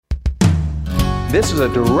This is a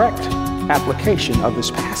direct application of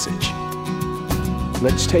this passage.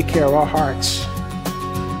 Let's take care of our hearts.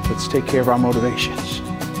 Let's take care of our motivations.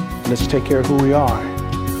 Let's take care of who we are,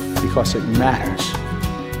 because it matters,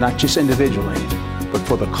 not just individually, but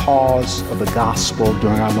for the cause of the gospel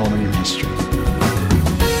during our moment in history.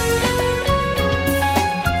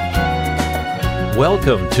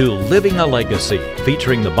 Welcome to Living a Legacy,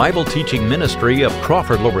 featuring the Bible teaching ministry of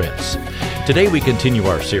Crawford Loritts. Today we continue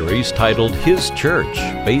our series titled His Church,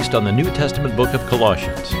 based on the New Testament book of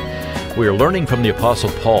Colossians. We are learning from the Apostle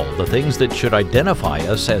Paul the things that should identify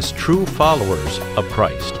us as true followers of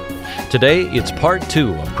Christ. Today it's part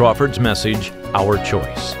 2 of Crawford's message, Our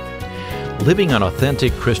Choice. Living an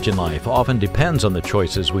authentic Christian life often depends on the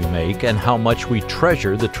choices we make and how much we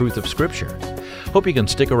treasure the truth of Scripture. Hope you can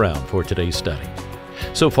stick around for today's study.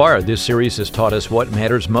 So far, this series has taught us what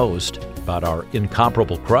matters most about our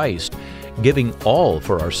incomparable Christ, giving all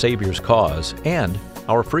for our Savior's cause, and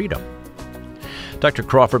our freedom. Dr.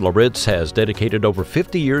 Crawford Loritts has dedicated over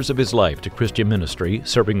 50 years of his life to Christian ministry,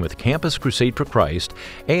 serving with Campus Crusade for Christ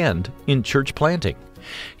and in church planting.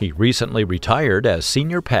 He recently retired as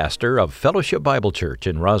senior pastor of Fellowship Bible Church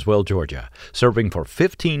in Roswell, Georgia, serving for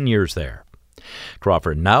 15 years there.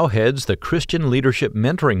 Crawford now heads the Christian Leadership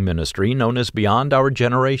Mentoring Ministry known as Beyond Our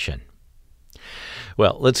Generation.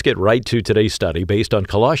 Well, let's get right to today's study based on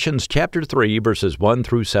Colossians chapter 3, verses 1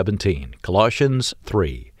 through 17. Colossians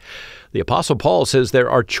 3. The Apostle Paul says there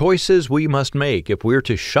are choices we must make if we're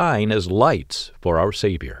to shine as lights for our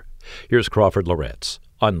Savior. Here's Crawford Loritts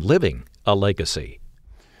on Living a Legacy.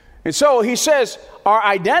 And so he says our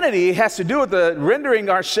identity has to do with the rendering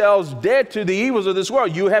ourselves dead to the evils of this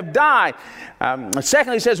world. You have died.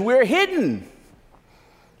 Secondly, he says we're hidden.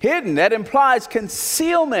 Hidden, that implies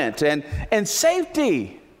concealment and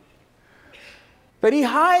safety. That he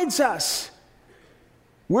hides us.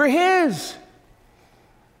 We're his.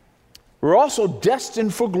 We're also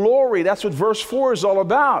destined for glory. That's what verse 4 is all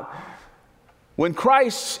about. When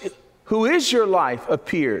Christ, who is your life,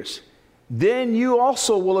 appears, then you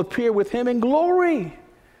also will appear with him in glory.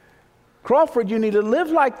 Crawford, you need to live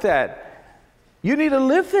like that. You need to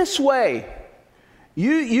live this way.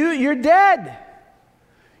 You're dead.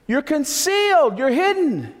 You're concealed. You're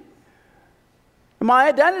hidden. My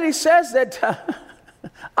identity says that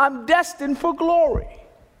I'm destined for glory.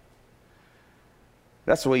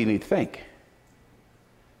 That's the way you need to think.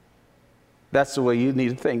 That's the way you need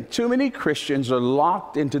to think. Too many Christians are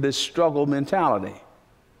locked into this struggle mentality.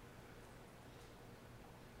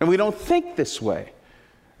 And we don't think this way.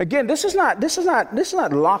 Again, this is not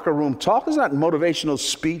locker room talk. This is not motivational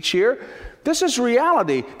speech here. This is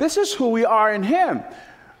reality. This is who we are in him.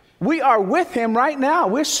 We are with him right now.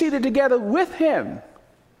 We're seated together with him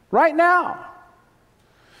right now.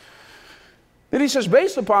 Then he says,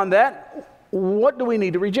 based upon that, what do we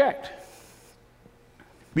need to reject?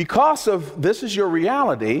 Because of this is your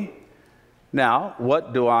reality, now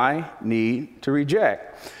what do I need to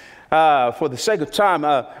reject? For the sake of time,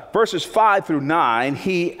 verses 5 through 9,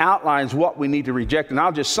 he outlines what we need to reject. And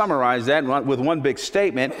I'll just summarize that with one big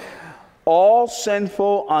statement. All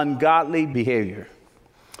sinful, ungodly behavior.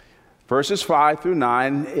 Verses 5 through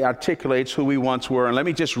 9 articulates who we once were. And let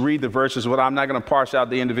me just read the verses. I'm not going to parse out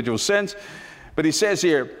the individual sins. But he says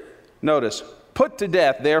here, notice, put to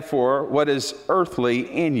death, therefore, what is earthly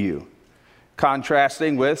in you.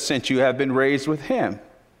 Contrasting with, since you have been raised with him.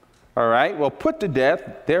 All right, well, put to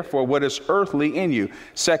death, therefore, what is earthly in you.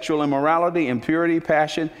 Sexual immorality, impurity,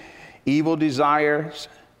 passion, evil desires,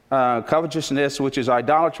 covetousness, which is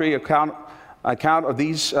idolatry. Account of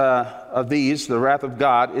these, the wrath of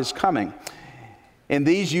God is coming. In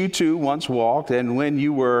these you too once walked, and when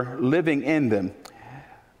you were living in them.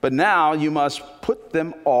 But now you must put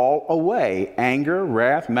them all away. Anger,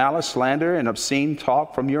 wrath, malice, slander, and obscene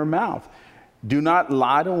talk from your mouth. Do not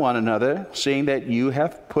lie to one another, seeing that you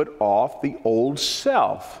have put off the old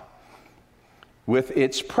self with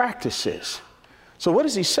its practices. So what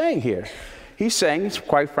is he saying here? He's saying,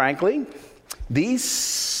 quite frankly, these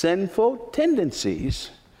sinful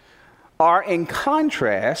tendencies are in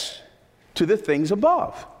contrast to the things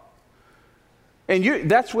above. And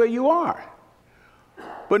that's where you are.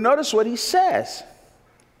 But notice what he says.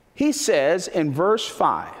 He says in verse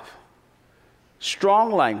 5,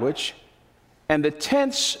 strong language, and the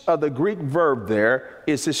tense of the Greek verb there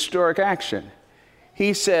is historic action.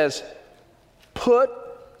 He says, put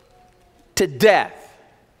to death.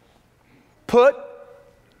 Put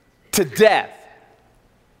to death.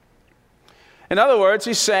 In other words,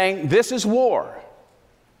 he's saying, this is war.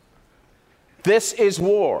 This is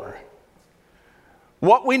war.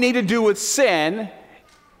 What we need to do with sin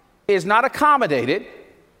is not accommodate it,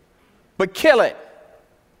 but kill it.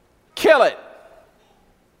 Kill it.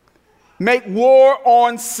 Make war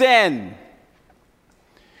on sin.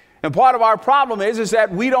 And part of our problem is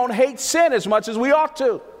that we don't hate sin as much as we ought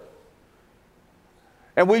to.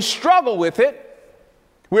 And we struggle with it.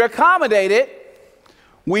 We accommodate it.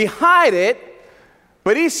 We hide it.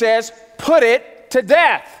 But he says, put it to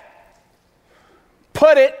death.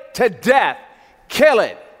 Put it to death. Kill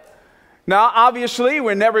it. Now, obviously,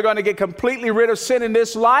 we're never going to get completely rid of sin in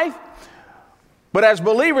this life. But as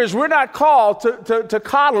believers, we're not called to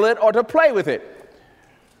coddle it or to play with it.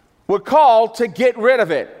 We're called to get rid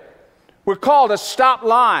of it. We're called to stop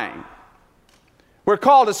lying. We're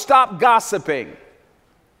called to stop gossiping.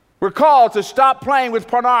 We're called to stop playing with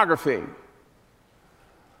pornography.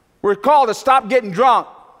 We're called to stop getting drunk.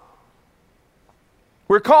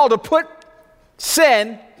 We're called to put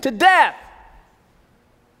sin to death,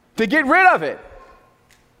 to get rid of it.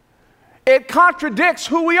 It contradicts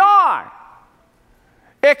who we are.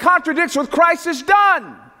 It contradicts what Christ has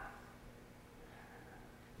done.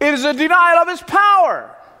 It is a denial of his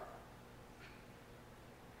power.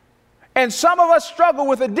 And some of us struggle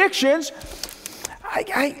with addictions.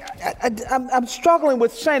 I'm struggling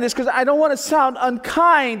with saying this because I don't want to sound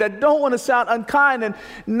unkind. I don't want to sound unkind and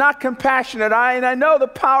not compassionate. I know the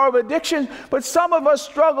power of addiction, but some of us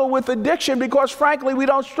struggle with addiction because, frankly, we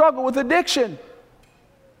don't struggle with addiction.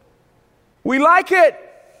 We like it.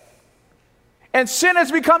 And sin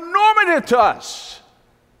has become normative to us.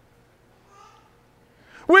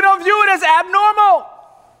 We don't view it as abnormal.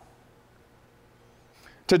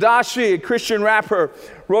 Tedashii, a Christian rapper,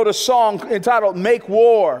 wrote a song entitled Make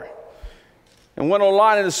War. And one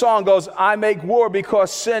line in the song goes, I make war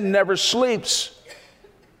because sin never sleeps.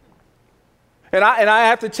 And I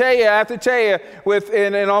have to tell you,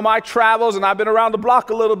 in all my travels, and I've been around the block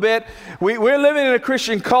a little bit, we're living in a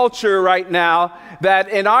Christian culture right now that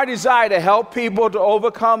in our desire to help people to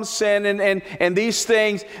overcome sin and these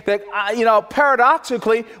things, that,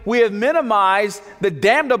 paradoxically, we have minimized the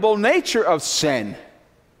damnable nature of sin.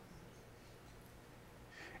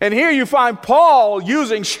 And here you find Paul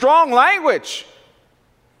using strong language.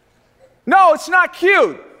 No, it's not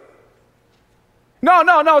cute.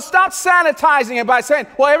 No, stop sanitizing it by saying,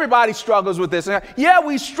 well, everybody struggles with this. Yeah,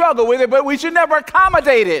 we struggle with it, but we should never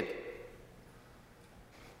accommodate it.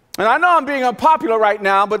 And I know I'm being unpopular right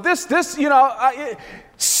now, but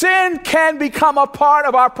sin can become a part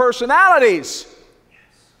of our personalities.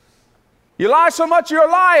 You lie so much, you're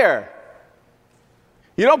a liar.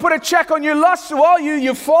 You don't put a check on your lust, well,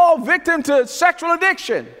 you fall victim to sexual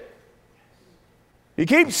addiction. You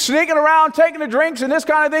keep sneaking around, taking the drinks and this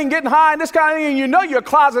kind of thing, getting high and this kind of thing, and you know you're a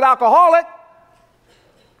closet alcoholic.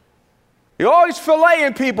 You're always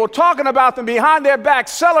filleting people, talking about them behind their back,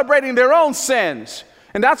 celebrating their own sins.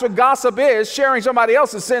 And that's what gossip is, sharing somebody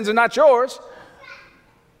else's sins and not yours.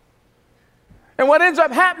 And what ends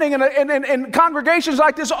up happening in congregations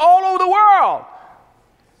like this all over the world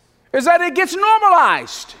is that it gets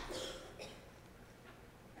normalized.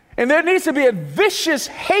 And there needs to be a vicious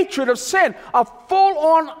hatred of sin, a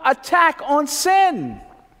full-on attack on sin.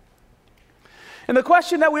 And the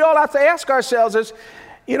question that we all have to ask ourselves is,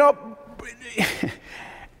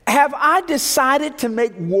 have I decided to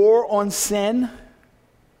make war on sin?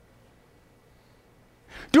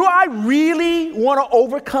 Do I really want to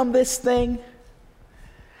overcome this thing?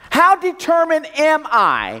 How determined am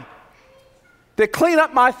I to clean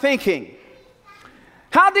up my thinking?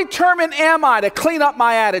 How determined am I to clean up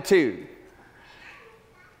my attitude?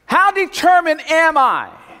 How determined am I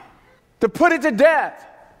to put it to death?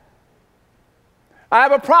 I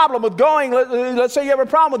have a problem with let's say you have a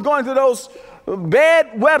problem with going to those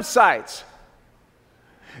bad websites.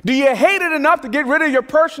 Do you hate it enough to get rid of your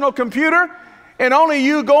personal computer and only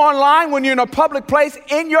you go online when you're in a public place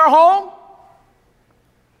in your home?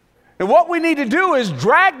 And what we need to do is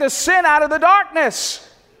drag the sin out of the darkness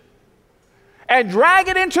and drag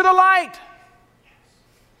it into the light.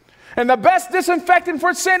 And the best disinfectant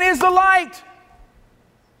for sin is the light.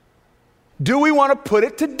 Do we want to put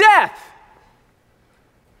it to death?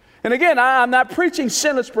 And again, I'm not preaching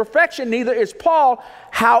sinless perfection, neither is Paul.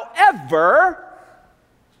 However,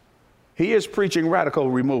 he is preaching radical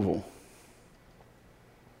removal.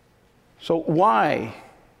 So why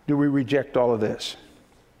do we reject all of this?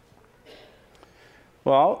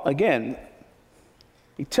 Well, again,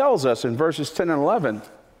 he tells us in verses 10 and 11,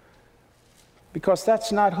 because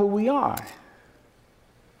that's not who we are.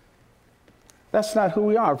 That's not who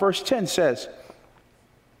we are. Verse 10 says,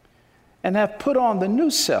 and have put on the new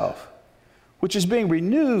self, which is being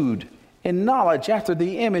renewed in knowledge after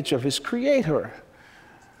the image of his creator.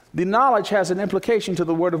 The knowledge has an implication to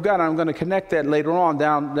the Word of God. I'm going to connect that later on,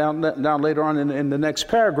 down later on in the next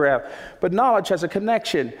paragraph. But knowledge has a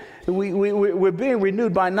connection. We're being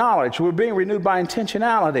renewed by knowledge. We're being renewed by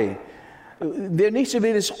intentionality. There needs to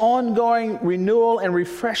be this ongoing renewal and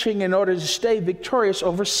refreshing in order to stay victorious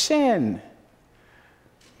over sin.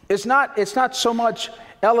 It's not so much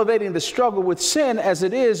elevating the struggle with sin as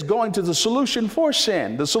it is going to the solution for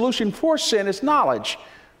sin. The solution for sin is knowledge.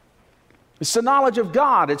 It's the knowledge of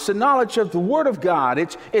God. It's the knowledge of the Word of God.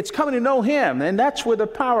 It's coming to know Him, and that's where the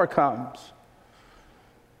power comes.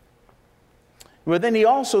 But then he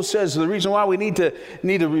also says the reason why we need to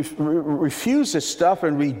refuse this stuff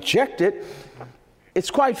and reject it, it's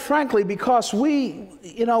quite frankly because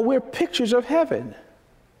we're pictures of heaven.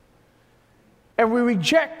 And we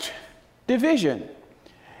reject division.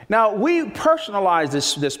 Now, we personalize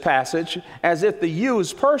this passage as if the you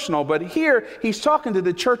is personal, but here he's talking to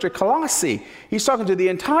the church of Colossae. He's talking to the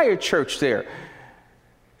entire church there.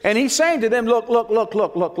 And he's saying to them, look.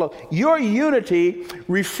 Your unity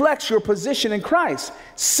reflects your position in Christ.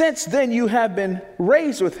 Since then you have been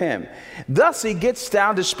raised with Him. Thus he gets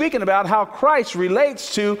down to speaking about how Christ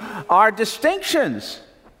relates to our distinctions.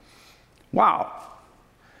 Wow.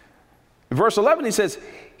 In verse 11 he says,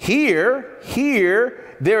 Here,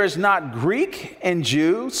 there is not Greek and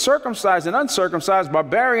Jew, circumcised and uncircumcised,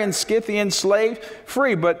 barbarian, Scythian, slave,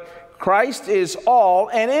 free, but Christ is all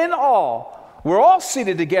and in all. We're all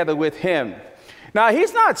seated together with Him. Now,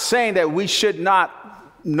 he's not saying that we should not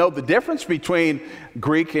know the difference between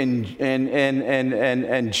Greek and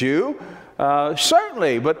Jew.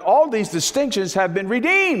 Certainly, but all these distinctions have been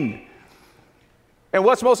redeemed. And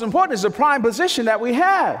what's most important is the prime position that we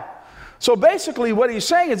have. So basically what he's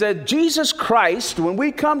saying is that Jesus Christ, when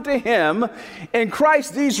we come to Him, in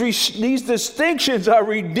Christ these distinctions are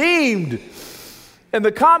redeemed. And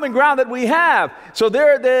the common ground that we have. So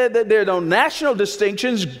there are no national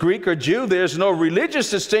distinctions, Greek or Jew. There's no religious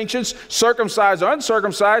distinctions, circumcised or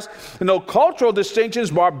uncircumcised. No cultural distinctions,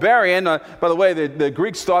 barbarian. By the way, the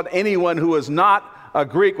Greeks thought anyone who was not a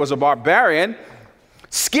Greek was a barbarian.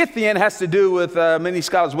 Scythian has to do with, many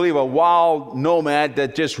scholars believe, a wild nomad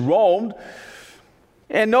that just roamed.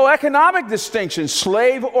 And no economic distinctions,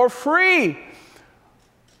 slave or free.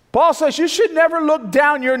 Paul says you should never look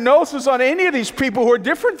down your noses on any of these people who are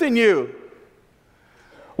different than you.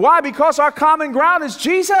 Why? Because our common ground is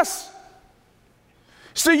Jesus.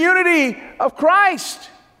 It's the unity of Christ.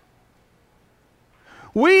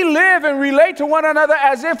 We live and relate to one another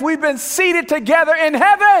as if we've been seated together in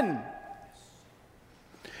heaven.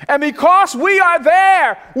 And because we are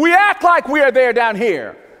there, we act like we are there down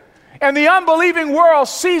here. And the unbelieving world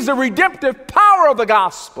sees the redemptive power of the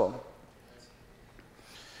gospel.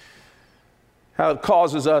 How it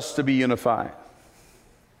causes us to be unified.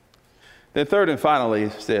 Then third and finally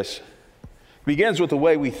is this. It begins with the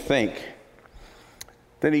way we think.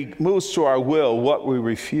 Then he moves to our will, what we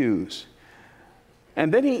refuse.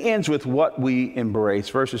 And then he ends with what we embrace,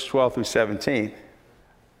 verses 12 through 17.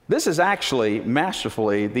 This is actually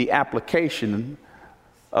masterfully the application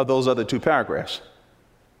of those other two paragraphs.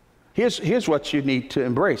 Here's what you need to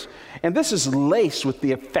embrace. And this is laced with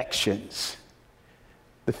the affections,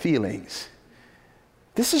 the feelings.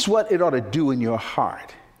 This is what it ought to do in your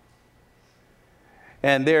heart.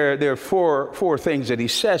 And there are four things that he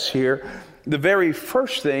says here. The very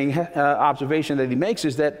first thing, observation that he makes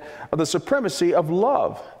is that of the supremacy of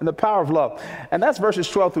love and the power of love. And that's verses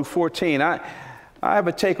 12 through 14. I have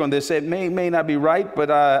a take on this. It may not be right,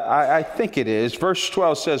 but I think it is. Verse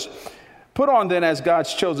 12 says, Put on then as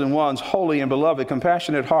God's chosen ones, holy and beloved,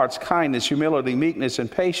 compassionate hearts, kindness, humility, meekness, and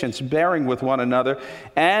patience, bearing with one another.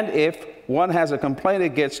 And if one has a complaint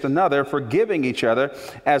against another, forgiving each other,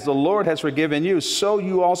 as the Lord has forgiven you, so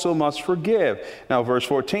you also must forgive. Now, verse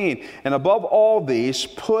 14, and above all these,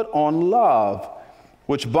 put on love,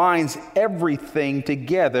 which binds everything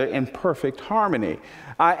together in perfect harmony.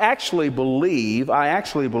 I actually believe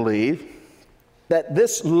that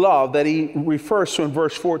this love that he refers to in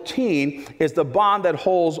verse 14 is the bond that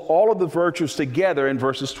holds all of the virtues together in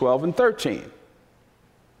verses 12 and 13.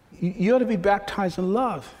 You ought to be baptized in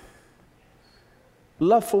love.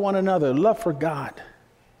 Love for one another, love for God,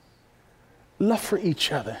 love for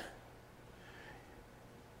each other.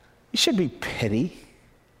 You should be petty,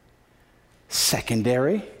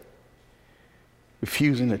 secondary,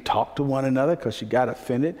 refusing to talk to one another because you got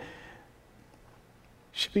offended. You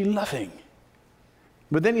should be loving.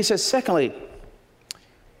 But then he says, secondly,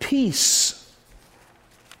 peace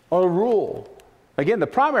or rule. Again, the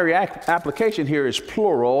primary application here is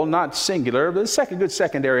plural, not singular, but it's a good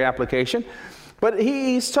secondary application. But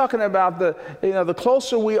he's talking about the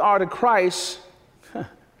closer we are to Christ,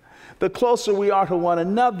 the closer we are to one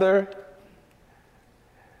another,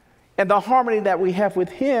 and the harmony that we have with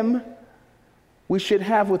him, we should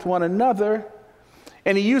have with one another.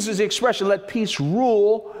 And he uses the expression, let peace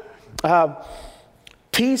rule.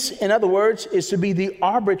 Peace, in other words, is to be the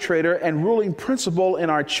arbitrator and ruling principle in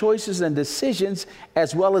our choices and decisions,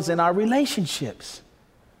 as well as in our relationships.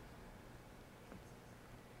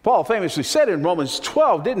 Paul famously said in Romans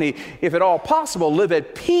 12, didn't he? If at all possible, live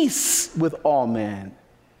at peace with all men.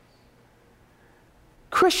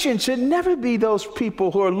 Christians should never be those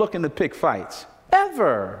people who are looking to pick fights,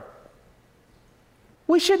 ever.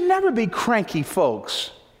 We should never be cranky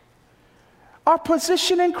folks. Our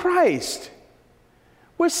position in Christ,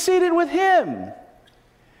 we're seated with him.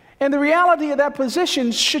 And the reality of that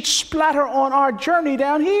position should splatter on our journey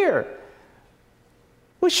down here.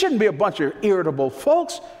 We shouldn't be a bunch of irritable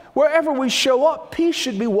folks. Wherever we show up, peace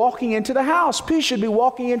should be walking into the house. Peace should be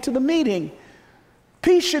walking into the meeting.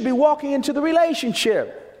 Peace should be walking into the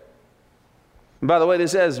relationship. And by the way,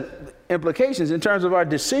 this has implications in terms of our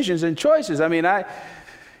decisions and choices. I mean,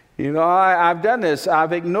 I've done this.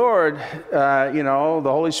 I've ignored, the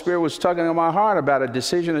Holy Spirit was tugging on my heart about a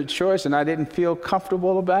decision, a choice, and I didn't feel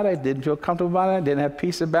comfortable about it. Didn't have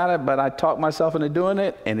peace about it, but I talked myself into doing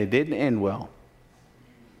it, and it didn't end well.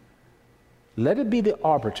 Let it be the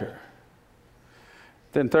arbiter.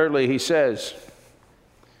 Then thirdly, he says,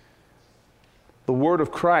 the word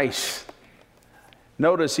of Christ.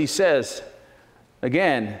 Notice he says,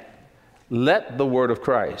 again, let the word of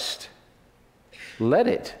Christ. Let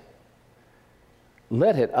it.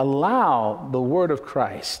 Allow the word of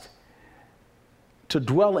Christ to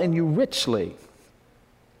dwell in you richly.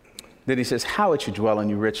 Then he says how it should dwell in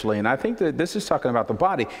you richly. And I think that this is talking about the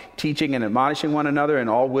body, teaching and admonishing one another in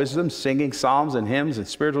all wisdom, singing psalms and hymns and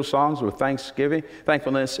spiritual songs with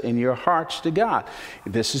thankfulness in your hearts to God.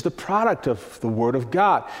 This is the product of the word of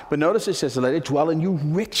God. But notice it says, let it dwell in you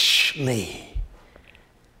richly.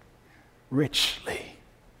 Richly.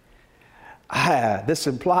 This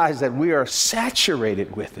implies that we are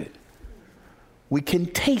saturated with it. We can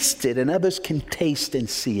taste it, and others can taste and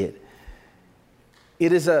see it.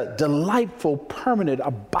 It is a delightful, permanent,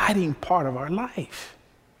 abiding part of our life.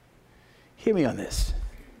 Hear me on this.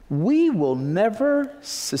 We will never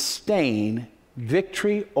sustain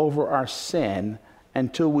victory over our sin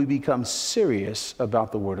until we become serious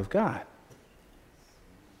about the Word of God.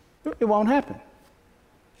 It won't happen.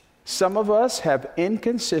 Some of us have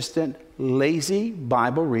inconsistent, lazy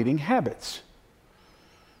Bible reading habits.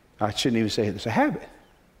 I shouldn't even say it's a habit.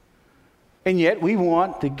 And yet we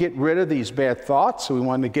want to get rid of these bad thoughts. We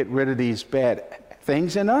want to get rid of these bad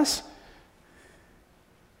things in us.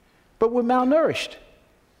 But we're malnourished.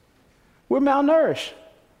 We're malnourished.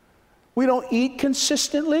 We don't eat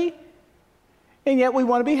consistently, and yet we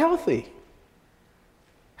want to be healthy.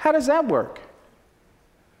 How does that work?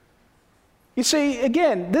 You see,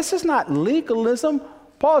 again, this is not legalism.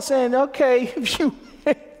 Paul's saying, okay, if you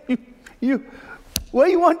what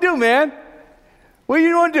do you want to do, man? What do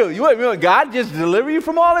you want to do? You want God just deliver you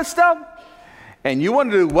from all this stuff? And you want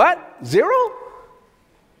to do what? Zero?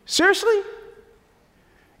 Seriously?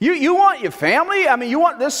 You want your family? I mean, you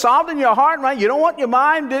want this solved in your heart, right? You don't want your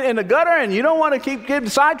mind in the gutter, and you don't want to keep getting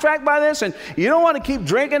sidetracked by this, and you don't want to keep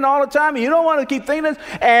drinking all the time, and you don't want to keep thinking this.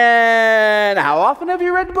 And how often have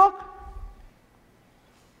you read the book?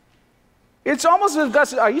 It's almost as if God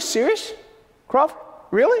says, are you serious, Crawford?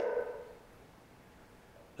 Really?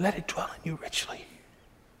 Let it dwell in you richly.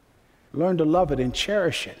 Learn to love it and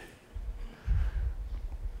cherish it.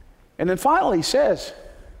 And then finally he says,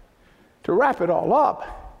 to wrap it all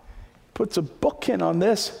up, puts a bookend on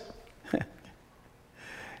this.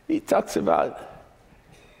 He talks about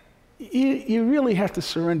you really have to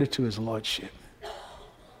surrender to his lordship.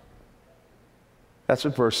 That's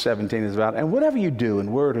what verse 17 is about. And whatever you do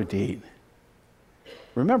in word or deed,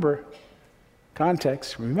 remember,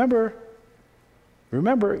 context, remember,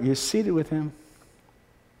 you're seated with him.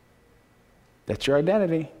 That's your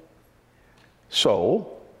identity.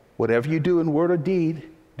 So, whatever you do in word or deed,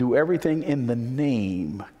 do everything in the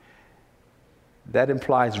name. That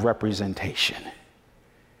implies representation.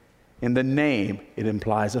 In the name, it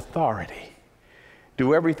implies authority.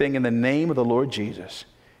 Do everything in the name of the Lord Jesus,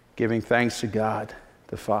 giving thanks to God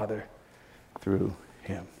the Father through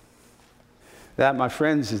him. That, my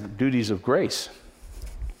friends, is the duties of grace.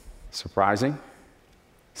 Surprising?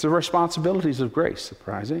 It's the responsibilities of grace.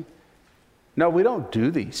 Surprising? No, we don't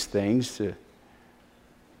do these things to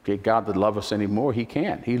get God to love us anymore. He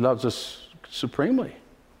can't. He loves us supremely.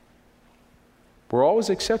 We're always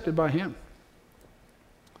accepted by him.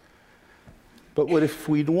 But what if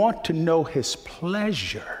we want to know his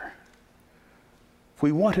pleasure if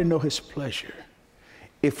we want to know his pleasure,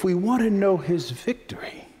 if we want to know his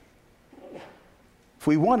victory, if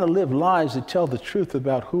we want to live lives that tell the truth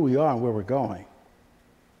about who we are and where we're going,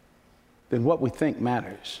 then what we think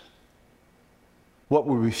matters. What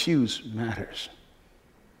we refuse matters.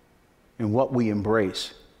 And what we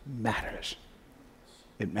embrace matters.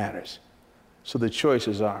 It matters. So the choice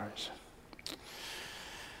is ours.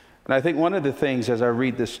 And I think one of the things as I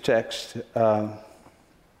read this text,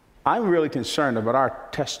 I'm really concerned about our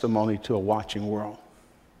testimony to a watching world.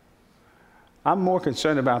 I'm more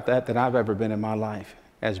concerned about that than I've ever been in my life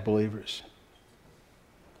as believers.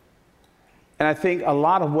 And I think a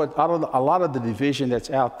lot of the division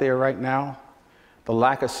that's out there right now, the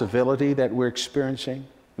lack of civility that we're experiencing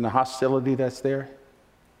and the hostility that's there,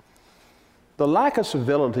 the lack of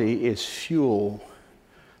civility is fueled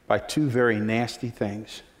by two very nasty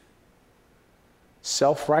things: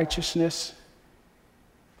 self-righteousness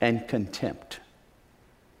and contempt.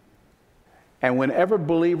 And whenever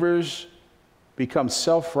believers become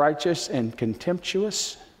self-righteous and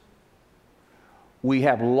contemptuous, we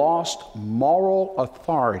have lost moral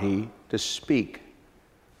authority to speak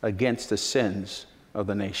against the sins of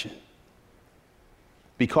the nation,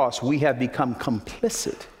 because we have become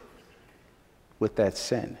complicit with that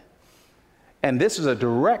sin. And this is a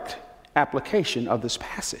direct application of this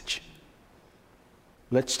passage.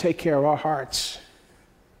 Let's take care of our hearts.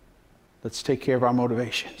 Let's take care of our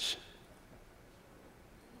motivations.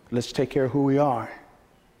 Let's take care of who we are,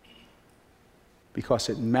 because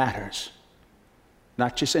it matters,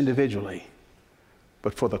 not just individually,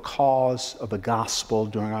 but for the cause of the gospel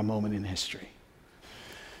during our moment in history.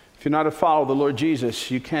 If you're not a follower of the Lord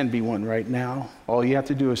Jesus, you can be one right now. All you have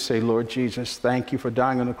to do is say, Lord Jesus, thank you for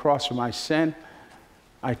dying on the cross for my sin.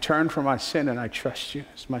 I turn from my sin and I trust you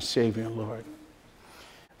as my Savior and Lord.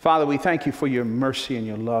 Father, we thank you for your mercy and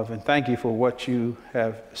your love, and thank you for what you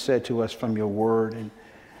have said to us from your word. And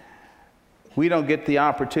we don't get the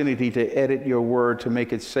opportunity to edit your word to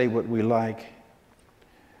make it say what we like.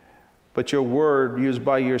 But your word, used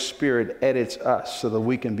by your Spirit, edits us so that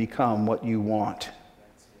we can become what you want.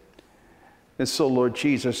 And so, Lord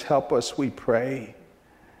Jesus, help us, we pray.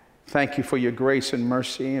 Thank you for your grace and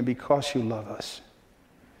mercy, and because you love us.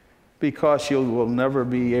 Because you will never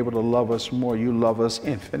be able to love us more, you love us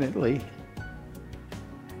infinitely.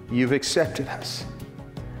 You've accepted us.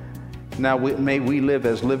 Now may we live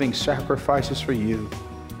as living sacrifices for you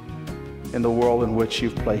in the world in which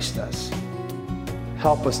you've placed us.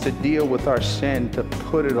 Help us to deal with our sin, to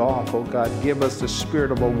put it off, oh God. Give us the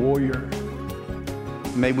spirit of a warrior.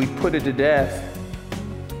 May we put it to death,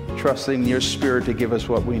 trusting your Spirit to give us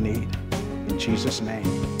what we need. In Jesus' name,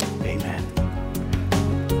 amen.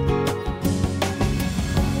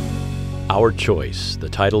 Our Choice, the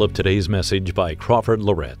title of today's message by Crawford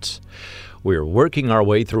Loritts. We're working our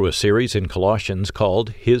way through a series in Colossians called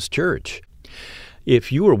His Church.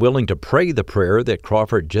 If you are willing to pray the prayer that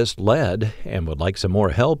Crawford just led and would like some more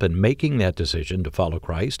help in making that decision to follow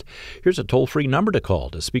Christ, here's a toll-free number to call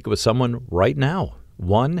to speak with someone right now.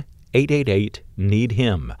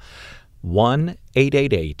 1-888-NEED-HIM.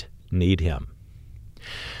 1-888-NEED-HIM.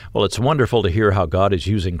 Well, it's wonderful to hear how God is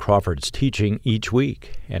using Crawford's teaching each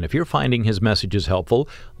week. And if you're finding his messages helpful,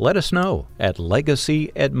 let us know at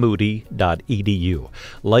legacy@moody.edu.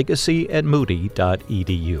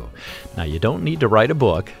 Legacy@moody.edu. Now, you don't need to write a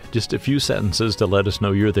book, just a few sentences to let us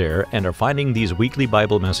know you're there and are finding these weekly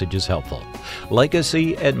Bible messages helpful.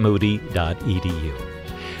 Legacy@moody.edu.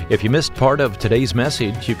 If you missed part of today's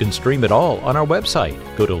message, you can stream it all on our website.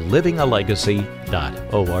 Go to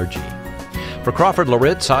livingalegacy.org. For Crawford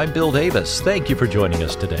Loritts, I'm Bill Davis. Thank you for joining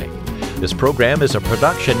us today. This program is a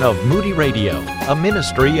production of Moody Radio, a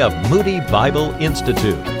ministry of Moody Bible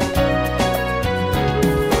Institute.